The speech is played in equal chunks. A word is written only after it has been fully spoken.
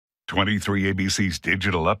23 ABC's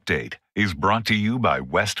digital update is brought to you by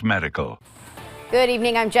West Medical. Good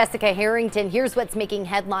evening, I'm Jessica Harrington. Here's what's making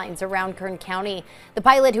headlines around Kern County. The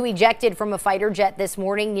pilot who ejected from a fighter jet this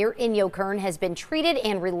morning near Inyo Kern has been treated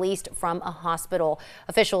and released from a hospital.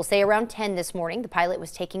 Officials say around 10 this morning, the pilot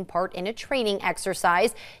was taking part in a training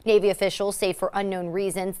exercise. Navy officials say for unknown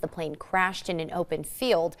reasons, the plane crashed in an open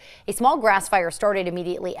field. A small grass fire started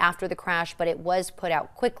immediately after the crash, but it was put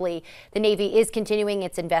out quickly. The Navy is continuing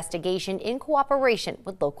its investigation in cooperation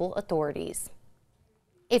with local authorities.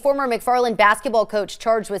 A former McFarland basketball coach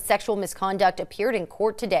charged with sexual misconduct appeared in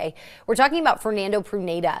court today. We're talking about Fernando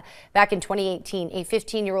Pruneda. Back in 2018, a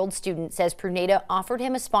 15-year-old student says Pruneda offered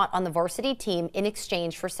him a spot on the varsity team in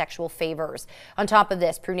exchange for sexual favors. On top of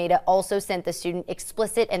this, Pruneda also sent the student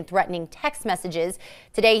explicit and threatening text messages.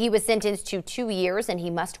 Today, he was sentenced to 2 years and he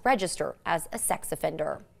must register as a sex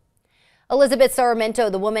offender. Elizabeth Sarmento,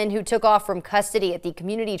 the woman who took off from custody at the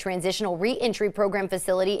Community Transitional Reentry Program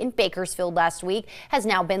facility in Bakersfield last week, has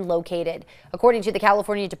now been located. According to the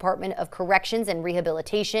California Department of Corrections and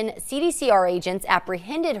Rehabilitation, CDCR agents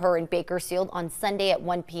apprehended her in Bakersfield on Sunday at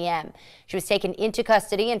 1 p.m. She was taken into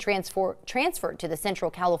custody and transferred to the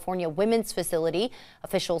Central California Women's Facility.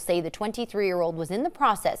 Officials say the 23-year-old was in the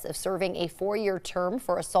process of serving a 4-year term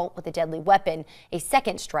for assault with a deadly weapon, a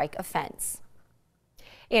second strike offense.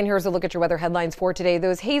 And here's a look at your weather headlines for today.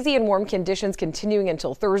 Those hazy and warm conditions continuing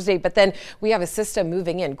until Thursday, but then we have a system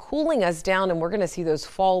moving in, cooling us down, and we're going to see those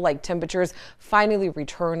fall-like temperatures finally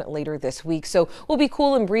return later this week. So we'll be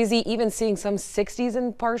cool and breezy, even seeing some 60s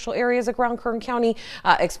in partial areas around Kern County,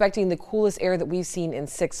 expecting the coolest air that we've seen in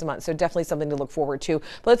 6 months. So definitely something to look forward to.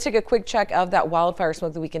 But let's take a quick check of that wildfire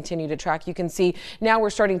smoke that we continue to track. You can see now we're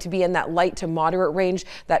starting to be in that light to moderate range.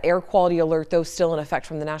 That air quality alert, though, still in effect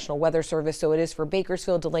from the National Weather Service. So it is for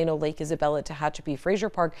Bakersfield, Delano, Lake Isabella, Tehachapi, Fraser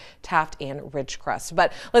Park, Taft, and Ridgecrest.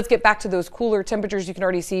 But let's get back to those cooler temperatures. You can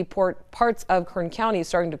already see parts of Kern County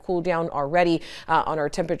starting to cool down already on our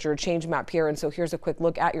temperature change map here. And so here's a quick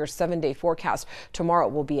look at your 7-day forecast. Tomorrow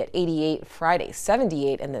will be at 88, Friday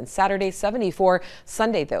 78, and then Saturday 74.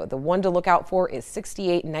 Sunday, though, the one to look out for is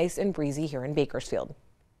 68, nice and breezy here in Bakersfield.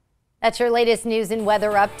 That's your latest news and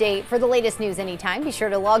weather update. For the latest news anytime, be sure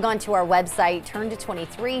to log on to our website, turn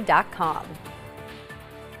to23.com.